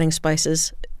are adding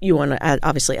spices, you want to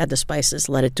obviously add the spices,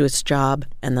 let it do its job,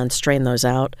 and then strain those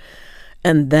out.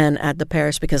 And then add the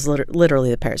pears, because literally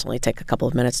the pears only take a couple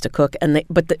of minutes to cook.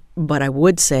 But I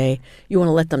would say you want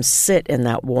to let them sit in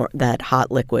that hot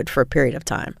liquid for a period of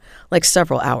time, like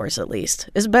several hours at least.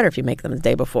 It's better if you make them the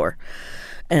day before,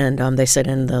 and they sit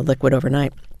in the liquid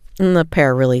overnight. And the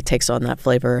pear really takes on that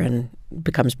flavor and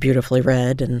becomes beautifully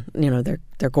red, and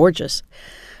they're gorgeous.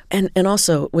 And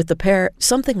also with the pear,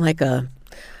 something like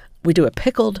we do a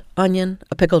pickled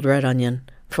red onion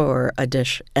for a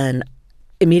dish, and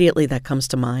immediately that comes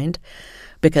to mind,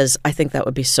 because I think that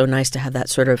would be so nice to have that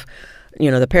sort of,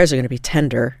 the pears are going to be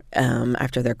tender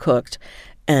after they're cooked,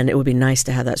 and it would be nice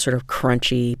to have that sort of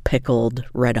crunchy pickled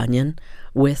red onion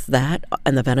with that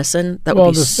and the venison. That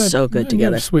would be so good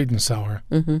together. Sweet and sour.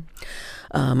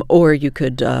 Mm-hmm. Or you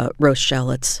could roast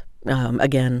shallots.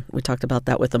 Again, we talked about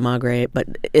that with the magre, but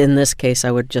in this case, I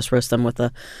would just roast them with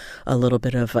a little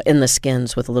bit of, in the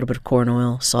skins, with a little bit of corn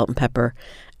oil, salt and pepper,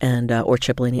 and or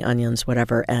cipollini onions,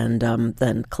 whatever, and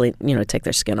then clean, take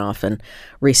their skin off and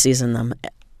re-season them.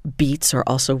 Beets are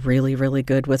also really, really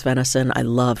good with venison. I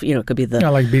love, it could be I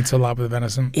like beets a lot with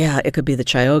venison. Yeah, it could be the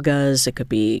chayogas. It could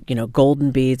be, golden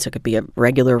beets. It could be a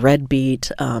regular red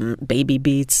beet, baby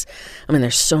beets. I mean,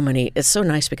 there's so many. It's so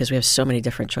nice because we have so many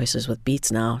different choices with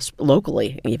beets now,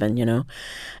 locally even,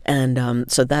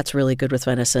 And so that's really good with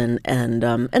venison. And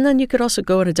then you could also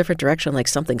go in a different direction, like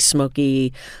something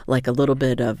smoky, like a little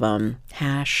bit of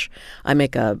hash. I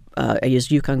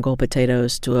use Yukon Gold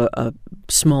potatoes, do a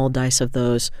small dice of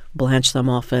those, blanch them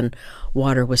off in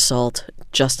water with salt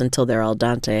just until they're al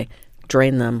dente,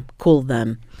 drain them, cool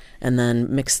them, and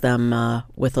then mix them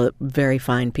with very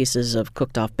fine pieces of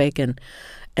cooked off bacon.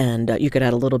 And you could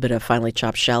add a little bit of finely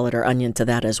chopped shallot or onion to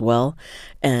that as well.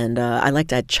 And I like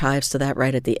to add chives to that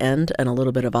right at the end, and a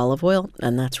little bit of olive oil,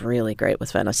 and that's really great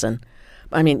with venison.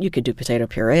 I mean, you could do potato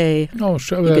puree. Oh,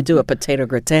 sure. You could do a potato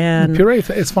gratin. Puree,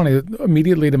 it's funny.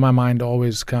 Immediately to my mind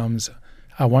always comes,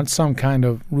 I want some kind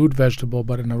of root vegetable,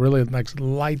 but in a really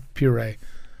light puree,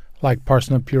 like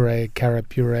parsnip puree, carrot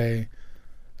puree.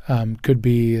 Could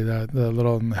be the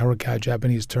little Harukai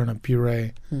Japanese turnip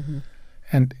puree.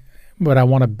 Mm-hmm. But I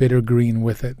want a bitter green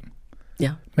with it.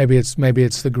 Yeah. Maybe it's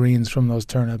the greens from those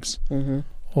turnips, mm-hmm.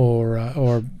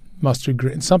 or mustard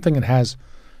green, something that has.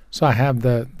 So I have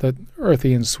the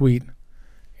earthy and sweet,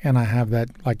 and I have that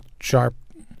sharp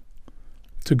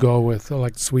to go with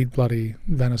sweet bloody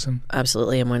venison.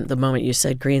 Absolutely. And the moment you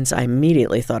said greens, I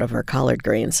immediately thought of our collard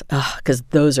greens, because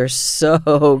those are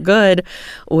so good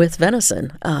with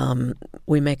venison.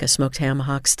 We make a smoked ham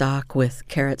hock stock with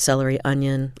carrot, celery,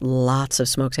 onion, lots of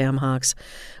smoked ham hocks.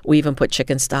 We even put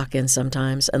chicken stock in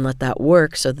sometimes and let that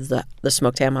work so that the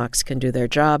smoked ham hocks can do their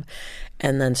job,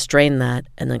 and then strain that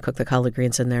and then cook the collard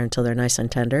greens in there until they're nice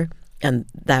and tender. And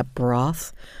that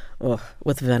broth,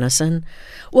 with venison.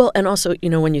 Well, and also,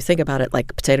 when you think about it,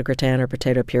 like potato gratin or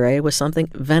potato puree with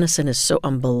something, venison is so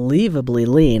unbelievably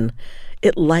lean.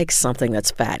 It likes something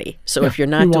that's fatty. So if you're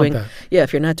not doing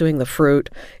the fruit,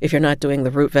 if you're not doing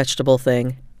the root vegetable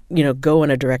thing, go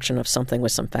in a direction of something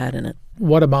with some fat in it.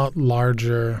 What about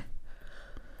larger?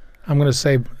 I'm going to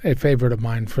save a favorite of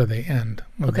mine for the end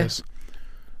of this.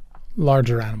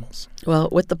 Larger animals. Well,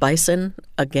 with the bison,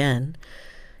 again.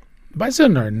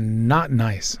 Bison are not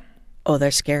nice. Oh,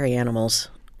 they're scary animals.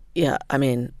 Yeah, I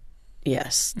mean,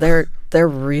 yes, they're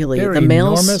really they're the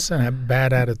males, enormous and have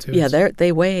bad attitudes. Yeah,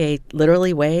 they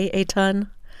literally weigh a ton,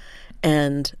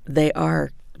 and the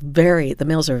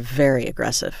males are very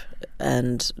aggressive,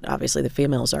 and obviously the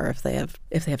females are if they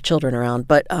have children around.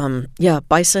 But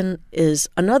bison is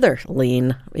another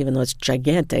lean, even though it's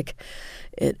gigantic.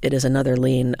 It is another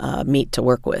lean meat to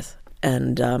work with,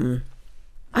 and.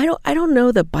 I don't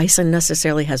know that bison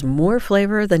necessarily has more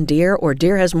flavor than deer, or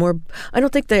deer has more. I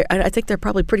think they're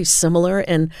probably pretty similar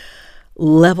in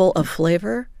level of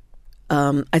flavor.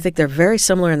 I think they're very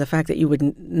similar in the fact that you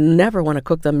would never want to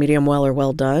cook them medium well or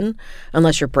well done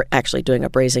unless you're actually doing a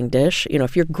braising dish.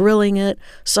 If you're grilling it,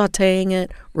 sautéing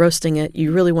it, roasting it,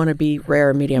 you really want to be rare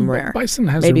or medium rare. Bison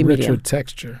has maybe a richer medium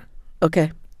texture.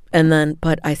 Okay.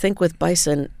 But I think with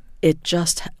bison,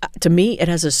 to me, it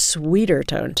has a sweeter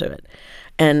tone to it.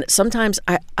 And sometimes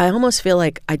I almost feel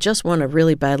like I just want to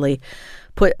really badly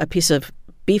put a piece of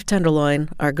beef tenderloin,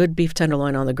 our good beef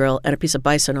tenderloin on the grill, and a piece of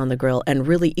bison on the grill, and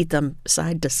really eat them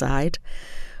side to side,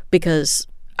 because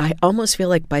I almost feel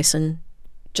like bison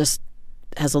just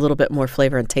has a little bit more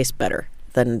flavor and tastes better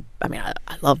than, I mean,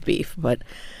 I love beef, but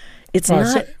it's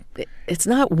not. It's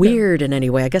not weird in any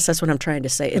way. I guess that's what I'm trying to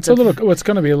say. It's a little. It's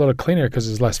going to be a little cleaner because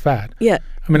it's less fat. Yeah.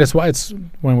 I mean, that's why it's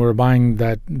when we were buying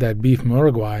that beef from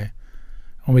Uruguay,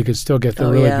 and we could still get the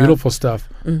really beautiful stuff.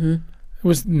 Mm-hmm. It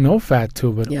was no fat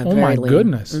too, but oh my lean.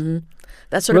 Goodness. Mm-hmm.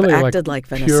 That sort really of acted like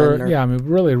venison. Pure, I mean,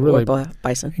 really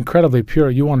bison. Incredibly pure.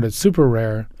 You wanted it super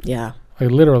rare. Yeah.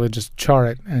 Like literally just char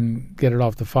it and get it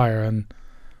off the fire, and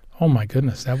oh my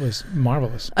goodness, that was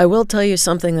marvelous. I will tell you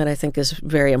something that I think is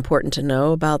very important to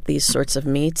know about these sorts of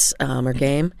meats or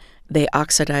game. They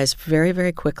oxidize very,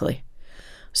 very quickly.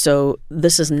 So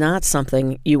this is not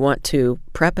something you want to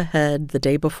prep ahead the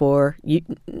day before,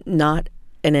 not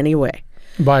in any way.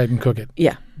 Buy it and cook it.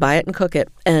 Yeah, buy it and cook it.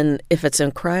 And if it's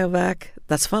in cryovac,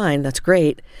 that's fine. That's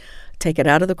great. Take it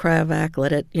out of the cryovac,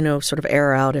 let it, sort of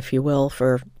air out, if you will,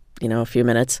 for, a few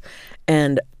minutes.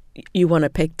 And you want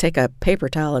to take a paper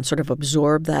towel and sort of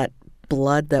absorb that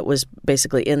blood that was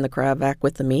basically in the cryovac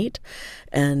with the meat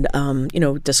and,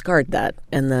 discard that.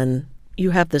 And then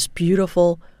you have this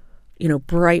beautiful,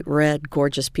 bright red,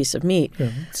 gorgeous piece of meat.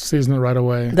 Yeah, season it right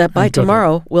away. That by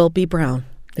tomorrow will be brown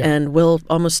and will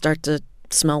almost start to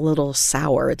smell a little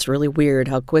sour. It's really weird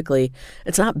how quickly.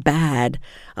 It's not bad,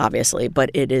 obviously,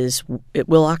 but it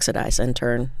will oxidize and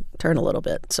turn a little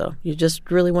bit. So you just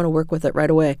really want to work with it right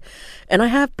away. And I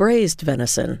have braised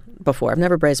venison before. I've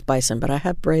never braised bison, but I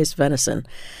have braised venison.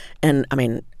 And I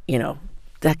mean,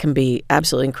 that can be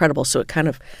absolutely incredible. So it kind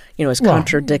of, is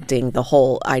contradicting the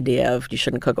whole idea of you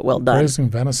shouldn't cook it well done. Braising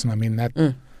venison, I mean, that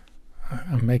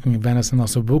I'm making venison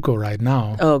ossobuco right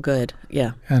now. Oh, good.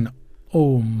 Yeah. And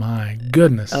oh my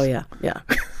goodness. Oh, yeah. Yeah.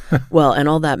 Well, and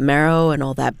all that marrow and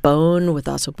all that bone with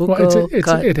ossobuco.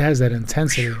 Well, it has that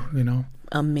intensity,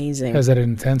 Amazing. It has that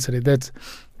intensity. That's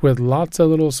with lots of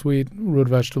little sweet root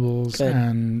vegetables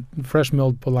and fresh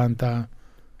milled polenta,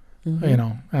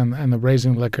 and the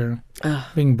braising liquor.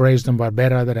 Being braised in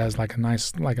Barbera that has like a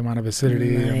nice amount of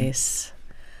acidity. Nice.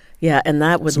 Yeah, and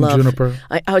that would some love juniper.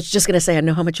 I was just going to say, I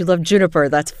know how much you love juniper.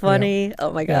 That's funny. Yeah.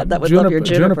 Oh my God, that would juniper, love your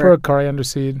juniper. Juniper, coriander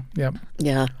seed. Yep.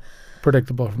 Yeah.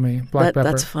 Predictable for me. Black pepper.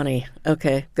 That's funny.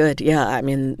 Okay, good. Yeah, I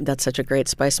mean, that's such a great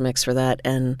spice mix for that.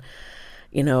 And,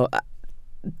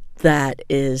 that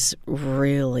is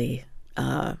really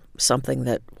something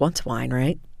that wants wine,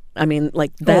 right? I mean,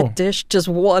 like that dish just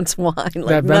wants wine,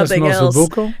 like nothing else.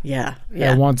 Ossobuco, yeah.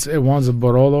 It wants a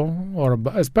Barolo, or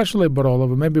especially a Barolo,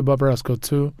 but maybe Barbaresco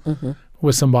too,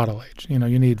 with some bottle age. You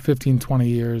need 15, 20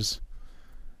 years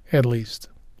at least.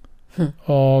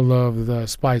 All of the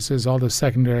spices, all the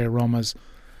secondary aromas,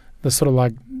 the sort of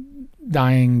like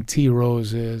dying tea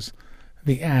roses,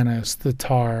 the anise, the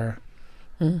tar,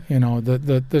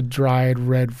 the dried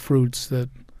red fruits that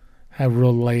have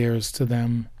real layers to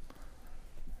them.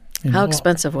 How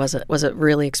expensive was it? Was it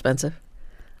really expensive?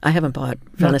 I haven't bought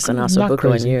venison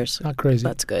ossobuco in years. Not crazy.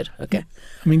 That's good. Okay.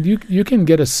 I mean, you can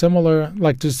get a similar,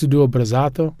 like just to do a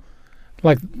brasato,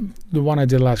 like the one I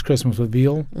did last Christmas with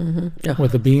veal,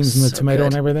 with the beans and the tomato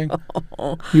and everything.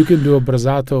 You can do a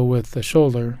brasato with the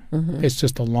shoulder. It's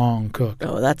just a long cook.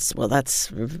 Oh, that's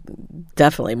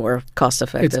definitely more cost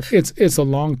effective. It's a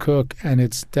long cook, and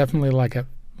it's definitely like a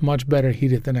much better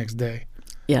heat it the next day.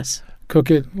 Yes. Cook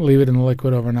it, leave it in the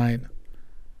liquid overnight,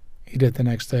 eat it the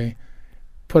next day.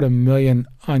 Put 1 million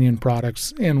onion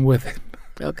products in with it.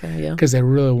 Okay, yeah. Because they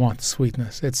really want the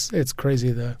sweetness. It's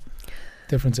crazy the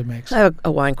difference it makes. I have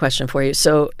a wine question for you.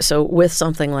 So with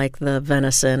something like the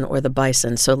venison or the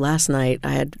bison, so last night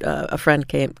I had a friend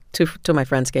came, two of my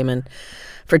friends came in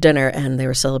for dinner, and they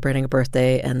were celebrating a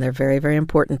birthday, and they're very, very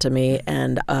important to me.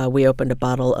 And we opened a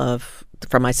bottle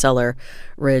from my cellar,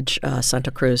 Ridge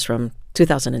Santa Cruz from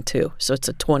 2002. So it's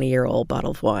a 20-year-old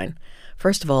bottle of wine.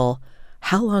 First of all,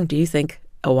 how long do you think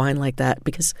a wine like that?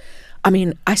 Because, I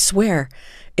mean, I swear,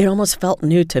 it almost felt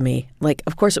new to me. Like,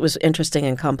 of course, it was interesting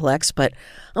and complex, but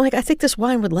I'm like, I think this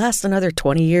wine would last another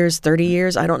 20 years, 30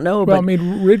 years. I don't know. Well, but I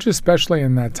mean, Ridge, especially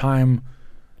in that time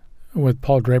with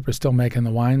Paul Draper still making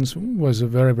the wines, was a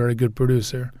very, very good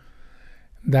producer.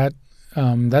 That's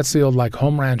the old, like,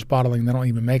 home ranch bottling they don't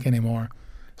even make anymore.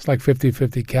 It's like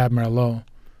 50-50 Cab Merlot.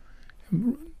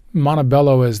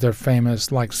 Montebello is their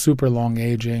famous, like, super long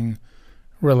aging,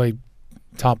 really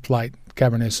top flight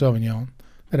Cabernet Sauvignon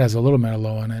that has a little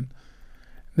Merlot in it.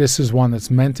 This is one that's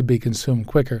meant to be consumed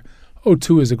quicker.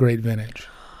 02 is a great vintage.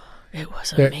 It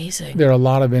was amazing. There are a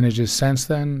lot of vintages since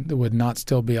then that would not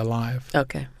still be alive.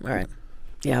 Okay, all right.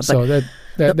 Yeah, but So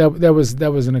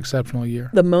that was an exceptional year.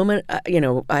 the moment,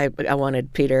 I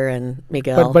wanted Peter and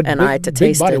Miguel But and big, I to big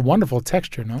taste body, it. wonderful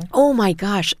texture, no? Oh my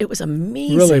gosh, it was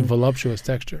amazing. Really voluptuous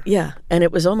texture. Yeah, and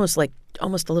it was almost a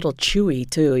little chewy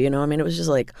too. I mean, it was just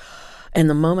like, and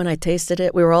the moment I tasted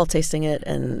it, we were all tasting it,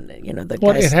 and the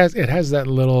Well, guys. it has that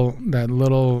little that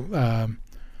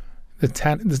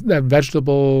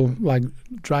vegetable like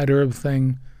dried herb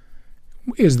thing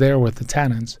is there with the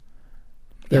tannins.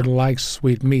 That like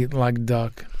sweet meat, like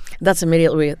duck. That's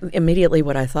immediately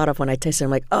what I thought of when I tasted it.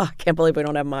 I'm like, oh, I can't believe we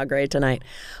don't have magre tonight.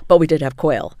 But we did have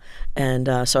quail. And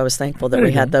so I was thankful that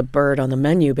we had the bird on the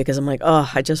menu because I'm like, oh,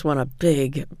 I just want a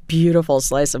big, beautiful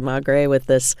slice of magre with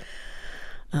this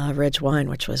ridge wine,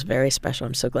 which was very special.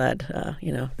 I'm so glad,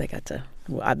 they got to,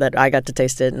 that I got to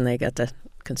taste it and they got to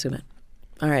consume it.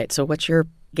 All right. So what's your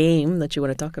game that you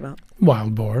want to talk about?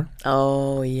 Wild boar.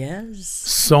 Oh, yes.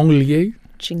 Sanglier.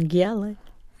 Cinghiale.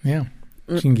 Yeah.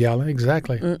 Cinghiale,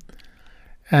 exactly.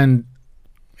 And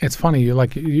it's funny, you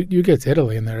get to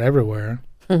Italy and they're everywhere.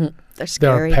 They're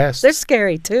scary. They're pests. They're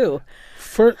scary too.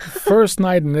 First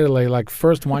night in Italy,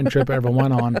 first wine trip I ever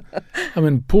went on, I'm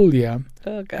in Puglia.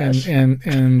 Oh gosh.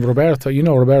 And Roberto,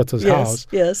 Roberto's house.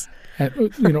 Yes.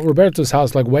 And Roberto's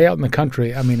house, way out in the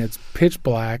country. I mean, it's pitch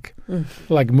black,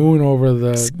 like moon over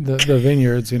the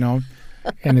vineyards,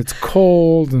 and it's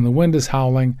cold and the wind is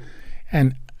howling,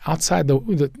 and outside the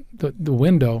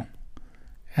window,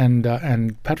 and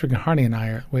Patrick and Harney and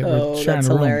I we're sharing that's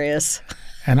a room. Hilarious.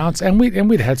 And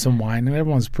we'd had some wine, and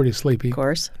everyone's pretty sleepy. Of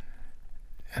course.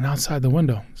 And outside the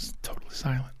window, it's totally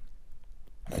silent.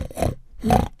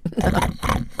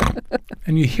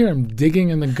 And you hear them digging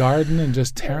in the garden and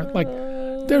just tearing,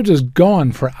 they're just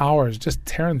gone for hours, just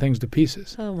tearing things to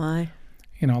pieces. Oh my.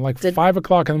 5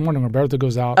 o'clock in the morning, Roberto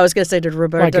goes out. I was going to say, did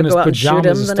Roberto in his go out and shoot him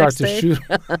pajamas the and next start day? to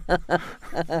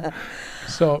shoot.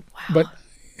 So, but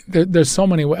there's so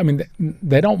many. I mean,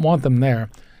 they don't want them there.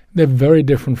 They're very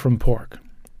different from pork.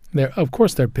 Of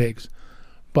course, they're pigs,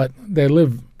 but they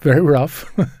live very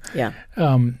rough. Yeah.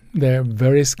 They're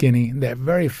very skinny. They're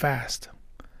very fast.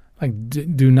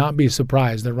 Do not be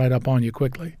surprised. They're right up on you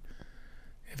quickly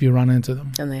if you run into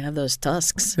them. And they have those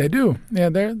tusks. They do. Yeah,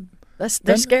 they're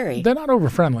scary. They're not over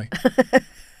friendly,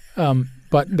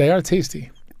 but they are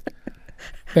tasty.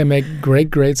 They make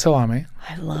great salami.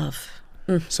 I love.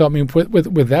 So I mean,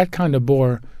 with that kind of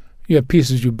boar, you have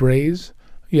pieces you braise,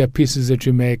 you have pieces that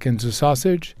you make into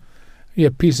sausage, you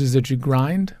have pieces that you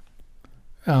grind.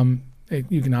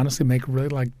 You can honestly make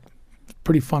really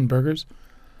pretty fun burgers,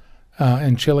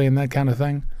 and chili and that kind of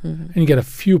thing. Mm-hmm. And you get a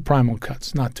few primal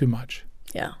cuts, not too much.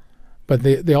 Yeah. But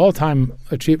the all-time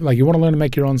achievement, you want to learn to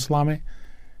make your own salami,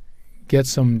 get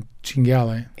some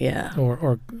cinghiale. Yeah.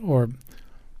 Or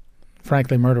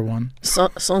frankly, murder one.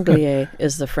 Sanglier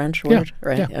is the French word,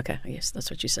 right? Yeah. Okay. Yes, that's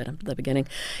what you said at the beginning.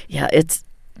 Yeah, it's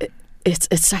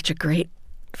such a great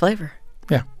flavor.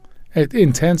 Yeah.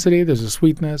 Intensity, there's a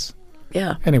sweetness.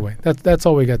 Yeah. Anyway, that's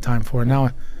all we got time for.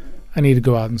 Now I need to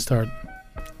go out and start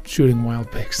shooting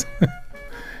wild pigs.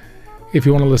 If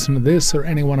you want to listen to this or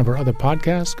any one of our other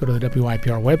podcasts, go to the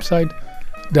WIPR website,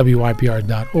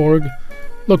 WIPR.org.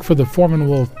 Look for the Foreman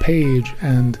Wolf page,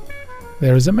 and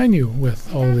there is a menu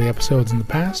with all of the episodes in the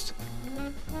past.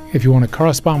 If you want to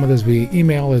correspond with us via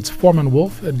email, it's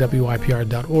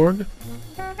foremanwolf@WIPR.org.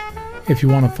 If you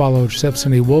want to follow Chef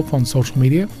Cindy Wolf on social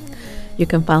media, you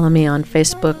can follow me on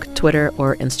Facebook, Twitter,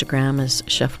 or Instagram as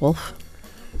Chef Wolf.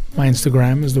 My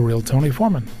Instagram is The Real Tony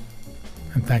Foreman.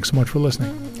 And thanks so much for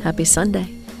listening. Happy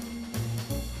Sunday.